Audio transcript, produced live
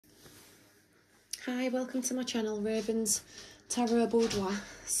Hi, welcome to my channel, Raven's Tarot Boudoir.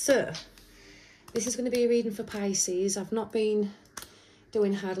 So, this is going to be a reading for Pisces. I've not been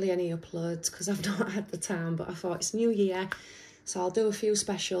doing hardly any uploads because I've not had the time, but I thought it's New Year, so I'll do a few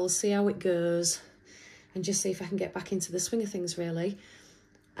specials, see how it goes, and just see if I can get back into the swing of things, really.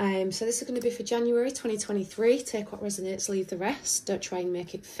 So this is going to be for January 2023. Take what resonates, leave the rest. Don't try and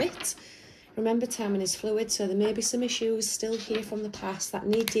make it fit. Remember, timing is fluid, so there may be some issues still here from the past that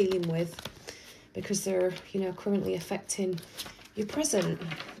need dealing with, because they're, currently affecting your present.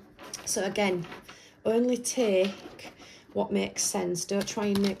 So again, only take what makes sense. Don't try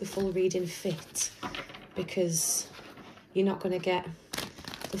and make the full reading fit, because you're not going to get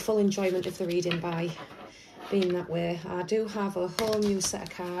the full enjoyment of the reading by being that way. I do have a whole new set of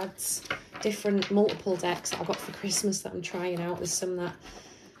cards, different multiple decks that I got for Christmas that I'm trying out. There's some that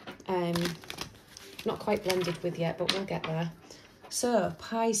not quite blended with yet, but we'll get there. So,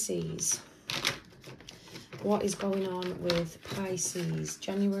 Pisces. What is going on with Pisces?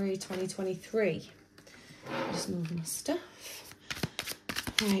 January 2023. Just moving my stuff.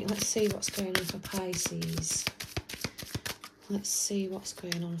 Right, let's see what's going on for Pisces. Let's see what's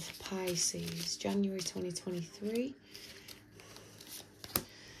going on for Pisces. January 2023.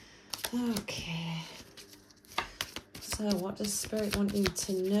 Okay. So what does Spirit want you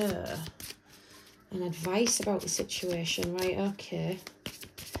to know? And advice about the situation, right? Okay.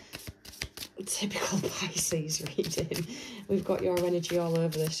 Typical Pisces reading. We've got your energy all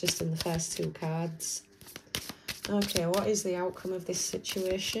over this just in the first two cards. Okay, what is the outcome of this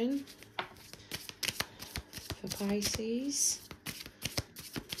situation for Pisces?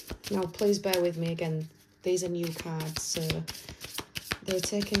 Now, please bear with me again. These are new cards, so they're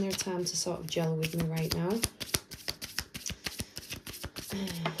taking their time to sort of gel with me right now.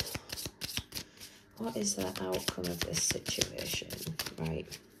 What is the outcome of this situation? Right.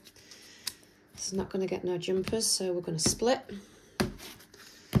 It's not going to get no jumpers, so we're going to split.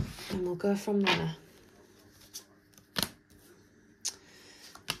 And we'll go from there.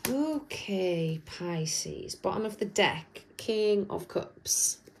 Okay, Pisces. Bottom of the deck, King of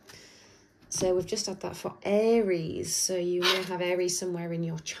Cups. So we've just had that for Aries. So you may have Aries somewhere in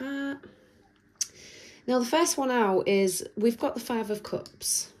your chart. Now, the first one out is we've got the Five of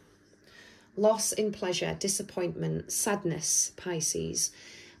Cups. Loss in pleasure, disappointment, sadness, Pisces.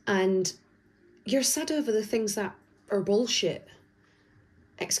 And you're sad over the things that are bullshit.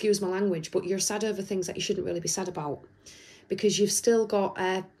 Excuse my language, but you're sad over things that you shouldn't really be sad about, because you've still got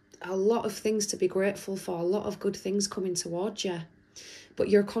a lot of things to be grateful for, a lot of good things coming towards you. But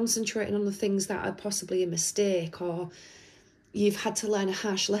you're concentrating on the things that are possibly a mistake, or you've had to learn a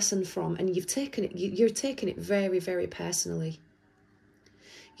harsh lesson from, and you're taking it very, very personally.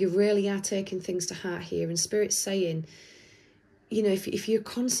 You really are taking things to heart here, and Spirit's saying, if you're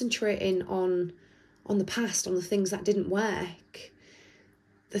concentrating on the past, on the things that didn't work,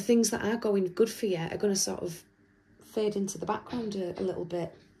 the things that are going good for you are going to sort of fade into the background a little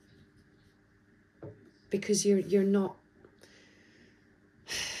bit, because you're not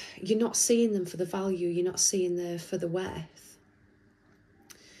seeing them for the value, you're not seeing them for the worth.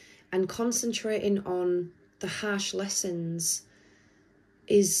 And concentrating on the harsh lessons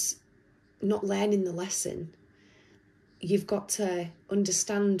is not learning the lesson. You've got to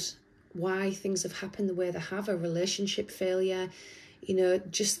understand why things have happened the way they have, a relationship failure,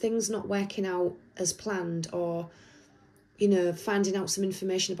 just things not working out as planned, or, finding out some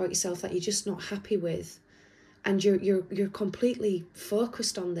information about yourself that you're just not happy with. And you're completely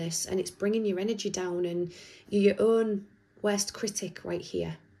focused on this, and it's bringing your energy down, and you're your own worst critic right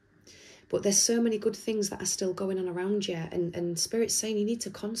here. But there's so many good things that are still going on around you, and Spirit's saying you need to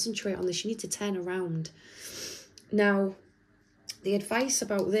concentrate on this, you need to turn around. Now, the advice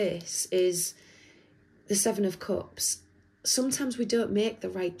about this is the Seven of Cups. Sometimes we don't make the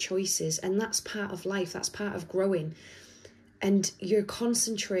right choices, and that's part of life, that's part of growing. And you're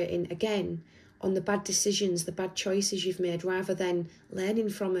concentrating, again, on the bad decisions, the bad choices you've made, rather than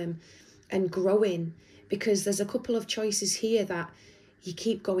learning from them and growing. Because there's a couple of choices here that you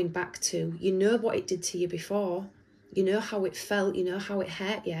keep going back to. You know what it did to you before. You know how it felt. You know how it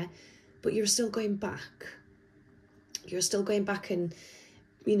hurt you. But you're still going back. You're still going back and,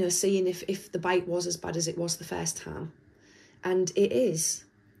 seeing if the bite was as bad as it was the first time. And it is.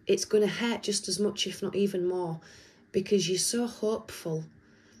 It's going to hurt just as much, if not even more, because you're so hopeful.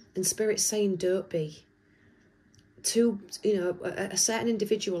 And Spirit's saying don't be. A certain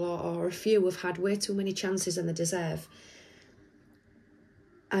individual or a few have had way too many chances than they deserve.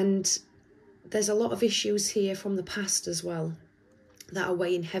 And there's a lot of issues here from the past as well that are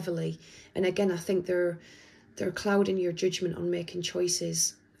weighing heavily. And again, I think they're clouding your judgment on making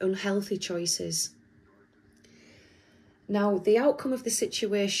choices unhealthy choices. Now, the outcome of the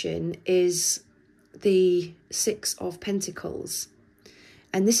situation is the Six of Pentacles.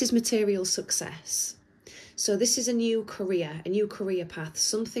 And this is material success. So this is a new career path.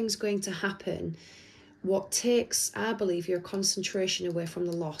 Something's going to happen. What takes, I believe, your concentration away from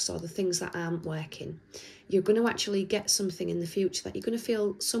the loss or the things that aren't working. You're going to actually get something in the future that you're going to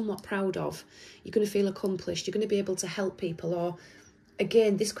feel somewhat proud of. You're going to feel accomplished. You're going to be able to help people. Or,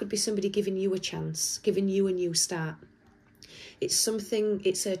 again, this could be somebody giving you a chance, giving you a new start. It's something,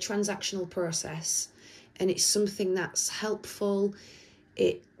 it's a transactional process. And it's something that's helpful.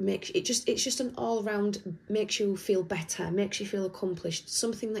 It's just an all-round, makes you feel better, makes you feel accomplished,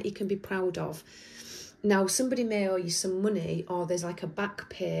 something that you can be proud of. Now, somebody may owe you some money, or there's like a back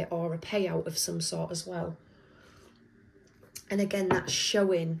pay or a payout of some sort as well. And again, that's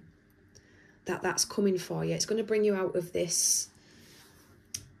showing that that's coming for you. It's going to bring you out of this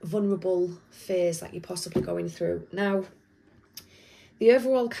vulnerable phase that you're possibly going through. Now, the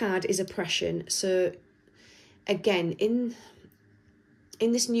overall card is oppression. So again, in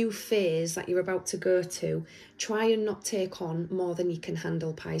this new phase that you're about to go to, try and not take on more than you can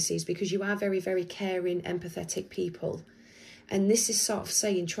handle, Pisces, because you are very, very caring, empathetic people. And this is sort of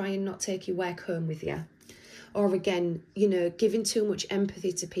saying, try and not take your work home with you. Or again, you know, giving too much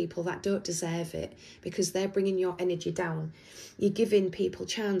empathy to people that don't deserve it because they're bringing your energy down. You're giving people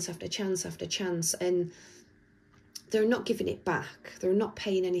chance after chance after chance, and they're not giving it back. They're not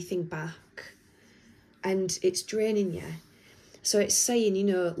paying anything back. And it's draining you. So it's saying, you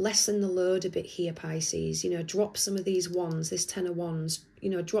know, lessen the load a bit here, Pisces. You know, drop some of these wands, this 10 of Wands.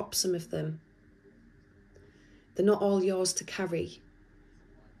 You know, drop some of them. They're not all yours to carry.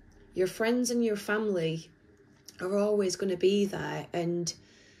 Your friends and your family are always going to be there. And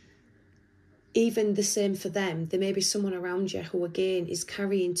even the same for them. There may be someone around you who, again, is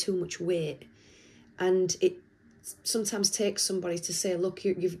carrying too much weight. And it sometimes takes somebody to say, look,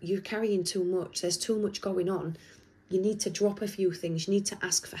 you're carrying too much. There's too much going on. You need to drop a few things. You need to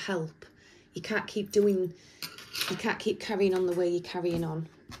ask for help. You can't keep carrying on the way you're carrying on.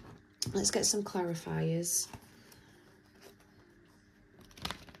 Let's get some clarifiers.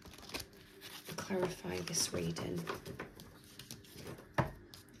 Clarify this reading.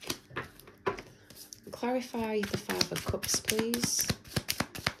 Clarify the Five of Cups, please.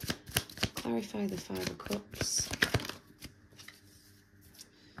 Clarify the Five of Cups.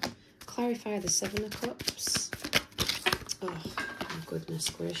 Clarify the Seven of Cups. Oh, my goodness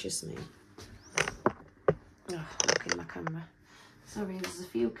gracious me. Oh, look in my camera. Sorry, there's a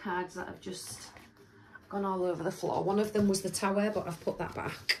few cards that have just gone all over the floor. One of them was the Tower, but I've put that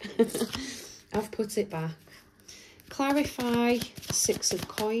back. I've put it back. Clarify the Six of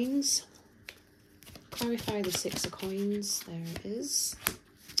Coins. Clarify the Six of Coins. There it is.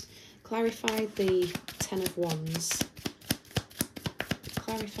 Clarify the 10 of Wands.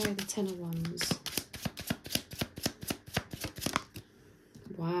 Clarify the 10 of Wands.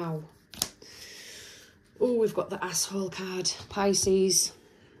 Wow. Oh, we've got the asshole card. Pisces.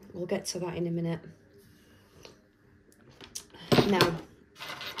 We'll get to that in a minute. Now,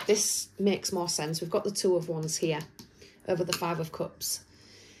 this makes more sense. We've got the Two of Wands here over the Five of Cups.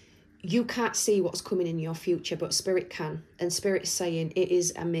 You can't see what's coming in your future, but Spirit can. And Spirit's saying it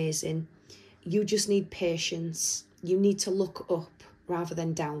is amazing. You just need patience. You need to look up rather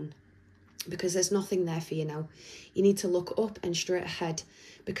than down, because there's nothing there for you now. You need to look up and straight ahead,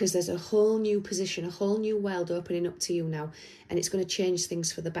 because there's a whole new position, a whole new world opening up to you now, and it's going to change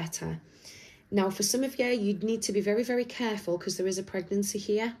things for the better. Now, for some of you, you'd need to be very, very careful, because there is a pregnancy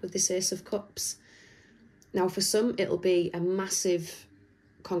here with this Ace of Cups. Now, for some, it'll be a massive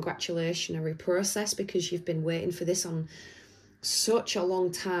congratulatory process, because you've been waiting for this on such a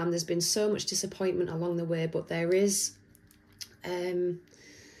long time. There's been so much disappointment along the way, but there is a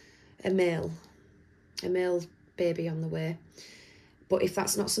male baby on the way. But if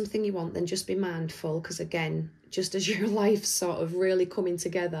that's not something you want, then just be mindful, because again, just as your life's sort of really coming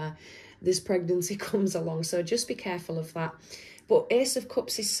together, this pregnancy comes along. So just be careful of that. But Ace of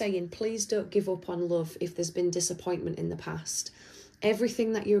Cups is saying, please don't give up on love if there's been disappointment in the past.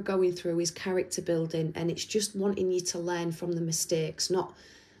 Everything that you're going through is character building, and it's just wanting you to learn from the mistakes, not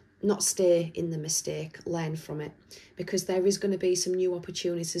stay in the mistake, learn from it, because there is going to be some new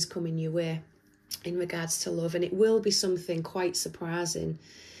opportunities coming your way in regards to love, and it will be something quite surprising.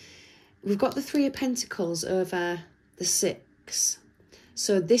 We've got the Three of Pentacles over the Six.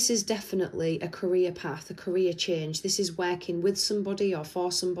 So this is definitely a career path, a career change. This is working with somebody or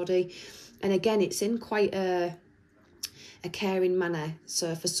for somebody. And again, it's in quite a caring manner.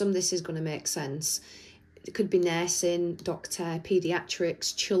 So for some, this is going to make sense. It could be nursing, doctor,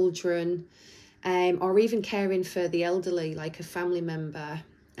 paediatrics, children, or even caring for the elderly, like a family member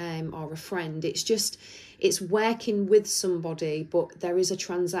or a friend. It's working with somebody, but there is a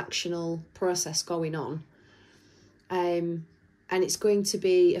transactional process going on. And it's going to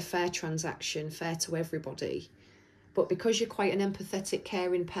be a fair transaction, fair to everybody. But because you're quite an empathetic,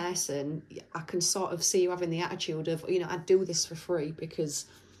 caring person, I can sort of see you having the attitude of, you know, I'd do this for free because,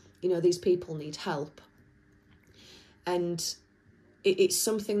 you know, these people need help. And it's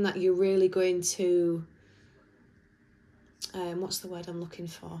something that you're really going to, what's the word I'm looking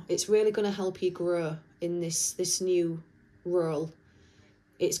for? It's really going to help you grow in this new role.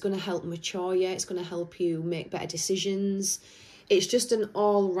 It's going to help mature you. It's going to help you make better decisions. It's just an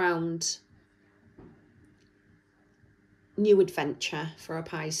all-round new adventure for a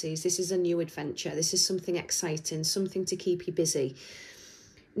Pisces. This is a new adventure. This is something exciting, something to keep you busy.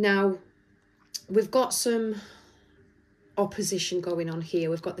 Now, we've got some opposition going on here.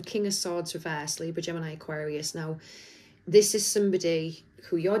 We've got the King of Swords reverse, Libra, Gemini, Aquarius. Now, this is somebody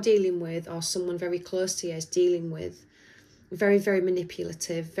who you're dealing with, or someone very close to you is dealing with. Very, very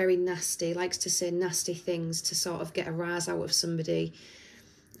manipulative, very nasty, likes to say nasty things to sort of get a rise out of somebody.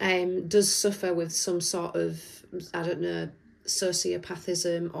 Does suffer with some sort of, I don't know,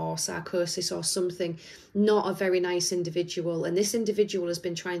 sociopathism or psychosis or something. Not a very nice individual. And this individual has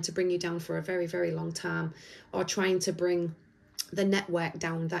been trying to bring you down for a very, very long time, or trying to bring the network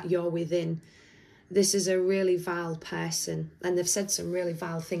down that you're within. This is a really vile person, and they've said some really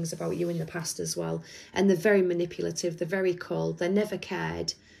vile things about you in the past as well. And they're very manipulative, they're very cold, they never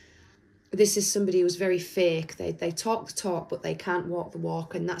cared. This is somebody who's very fake. They talk the talk, but they can't walk the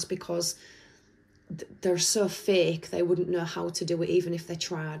walk, and that's because they're so fake, they wouldn't know how to do it even if they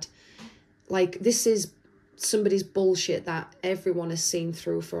tried. Like, this is somebody's bullshit that everyone has seen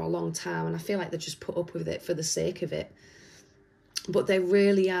through for a long time, and I feel like they just put up with it for the sake of it. But they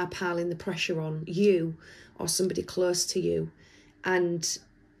really are piling the pressure on you or somebody close to you. And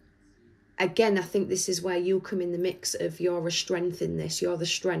again, I think this is where you come in the mix of, you're a strength in this. You're the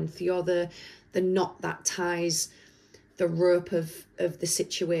strength. You're the knot that ties the rope of the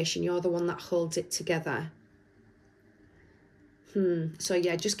situation. You're the one that holds it together. So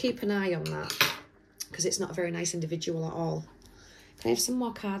yeah, just keep an eye on that, because it's not a very nice individual at all. Can I have some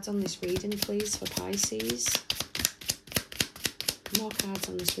more cards on this reading, please, for Pisces? More cards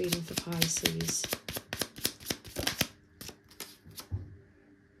on this reading for Pisces.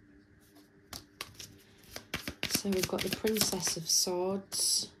 So we've got the Princess of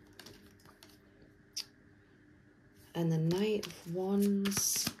Swords and the Knight of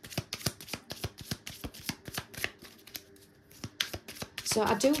Wands. So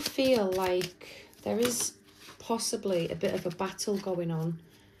I do feel like there is possibly a bit of a battle going on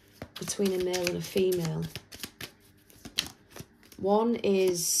between a male and a female. One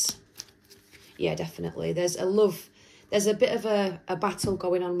is, yeah, definitely, there's a bit of a battle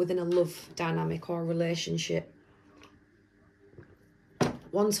going on within a love dynamic or relationship.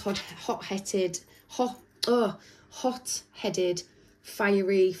 One's hot-headed,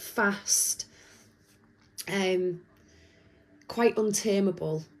 fiery, fast, quite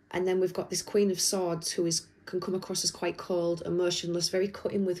untamable. And then we've got this Queen of Swords who can come across as quite cold, emotionless, very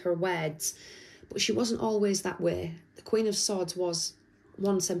cutting with her words. But she wasn't always that way. The Queen of Swords was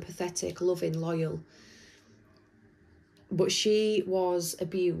once empathetic, loving, loyal. But she was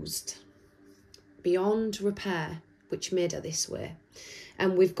abused beyond repair, which made her this way.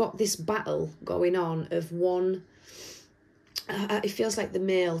 And we've got this battle going on of one, it feels like the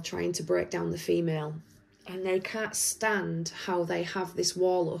male trying to break down the female. And they can't stand how they have this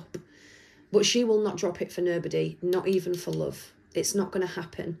wall up. But she will not drop it for nobody, not even for love. It's not going to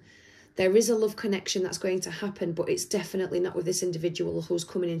happen. There is a love connection that's going to happen, but it's definitely not with this individual who's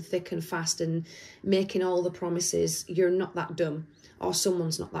coming in thick and fast and making all the promises. You're not that dumb, or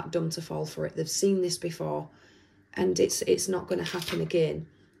someone's not that dumb to fall for it. They've seen this before, and it's not going to happen again.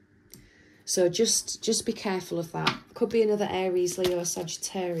 So just be careful of that. Could be another Aries, Leo,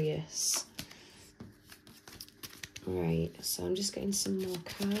 Sagittarius. All right, so I'm just getting some more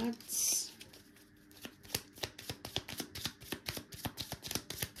cards.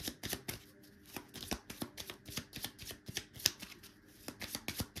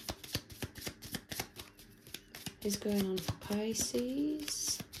 Is going on for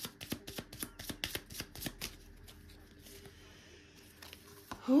Pisces.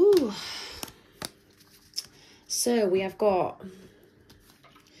 Ooh. So we have got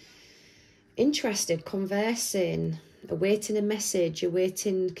interested, conversing, awaiting a message,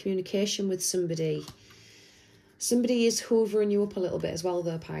 awaiting communication with somebody. Somebody is hoovering you up a little bit as well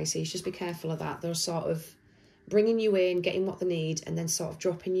though, Pisces. Just be careful of that. They're sort of bringing you in, getting what they need, and then sort of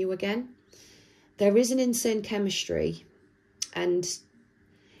dropping you again. There is an insane chemistry, and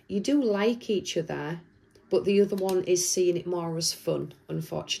you do like each other, but the other one is seeing it more as fun,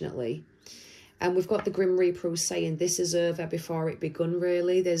 unfortunately. And we've got the Grim Reaper saying this is over before it begun,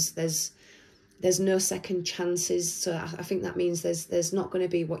 really. There's no second chances. So I think that means there's not going to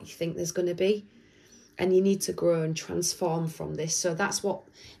be what you think there's going to be. And you need to grow and transform from this. So that's what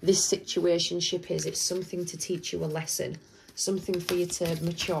this situationship is. It's something to teach you a lesson. Something for you to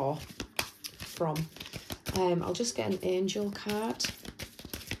mature from. I'll just get an angel card.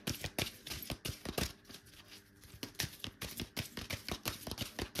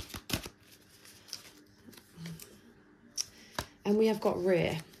 And we have got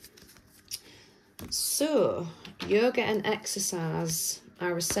Ray. So, yoga and exercise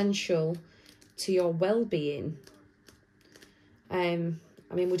are essential to your well-being. I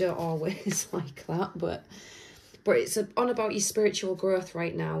mean, we don't always like that, but it's on about your spiritual growth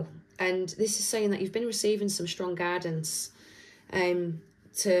right now. And this is saying that you've been receiving some strong guidance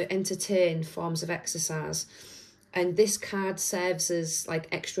to entertain forms of exercise. And this card serves as like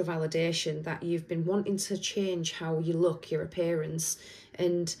extra validation that you've been wanting to change how you look, your appearance.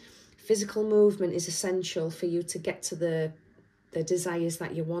 And physical movement is essential for you to get to the desires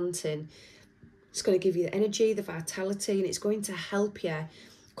that you're wanting. It's going to give you the energy, the vitality, and it's going to help you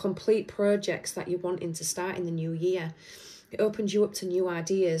complete projects that you're wanting to start in the new year. It opens you up to new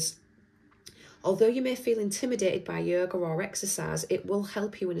ideas. Although you may feel intimidated by yoga or exercise, it will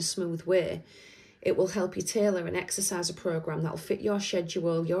help you in a smooth way. It will help you tailor and exercise a program that will fit your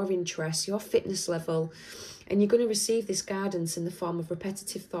schedule, your interests, your fitness level, and you're going to receive this guidance in the form of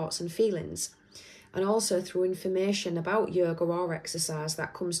repetitive thoughts and feelings. And also through information about yoga or exercise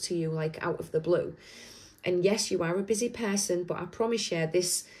that comes to you like out of the blue. And yes, you are a busy person, but I promise you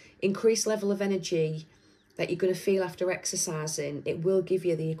this increased level of energy that you're going to feel after exercising, it will give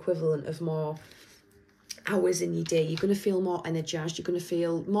you the equivalent of more hours in your day. You're going to feel more energized. You're going to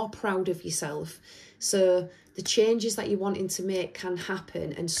feel more proud of yourself. So the changes that you're wanting to make can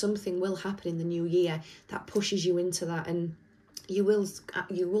happen, and something will happen in the new year that pushes you into that, and you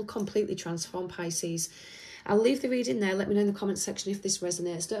will completely transform, Pisces. I'll leave the reading there. Let me know in the comment section if this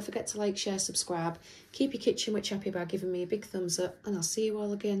resonates. Don't forget to like, share, subscribe. Keep your kitchen witch happy by giving me a big thumbs up, and I'll see you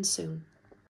all again soon.